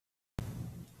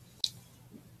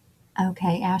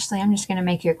Okay, Ashley, I'm just going to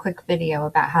make you a quick video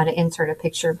about how to insert a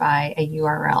picture by a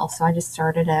URL. So I just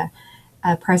started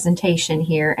a presentation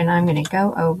here, and I'm going to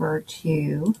go over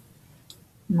to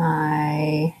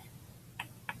my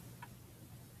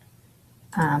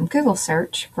Google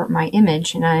search for my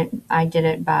image, and I did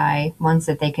it by ones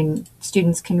that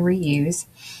students can reuse.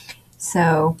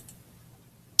 So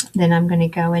then I'm going to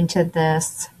go into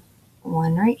this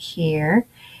one right here,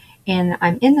 and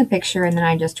I'm in the picture, and then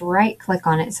I just right click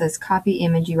on it. It says copy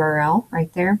image URL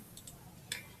right there.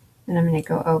 And I'm going to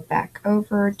go back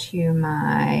over to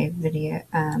my video,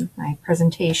 my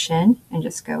presentation, and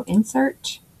just go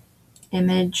insert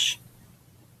image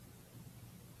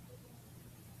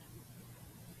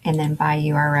and then by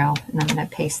URL. And I'm going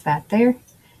to paste that there.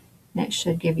 And it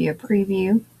should give you a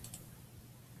preview.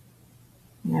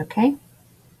 Okay.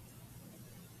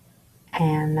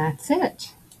 And that's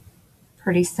it.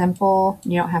 Pretty simple.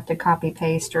 You don't have to copy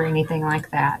paste or anything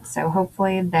like that. So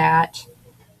hopefully that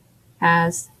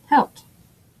has helped.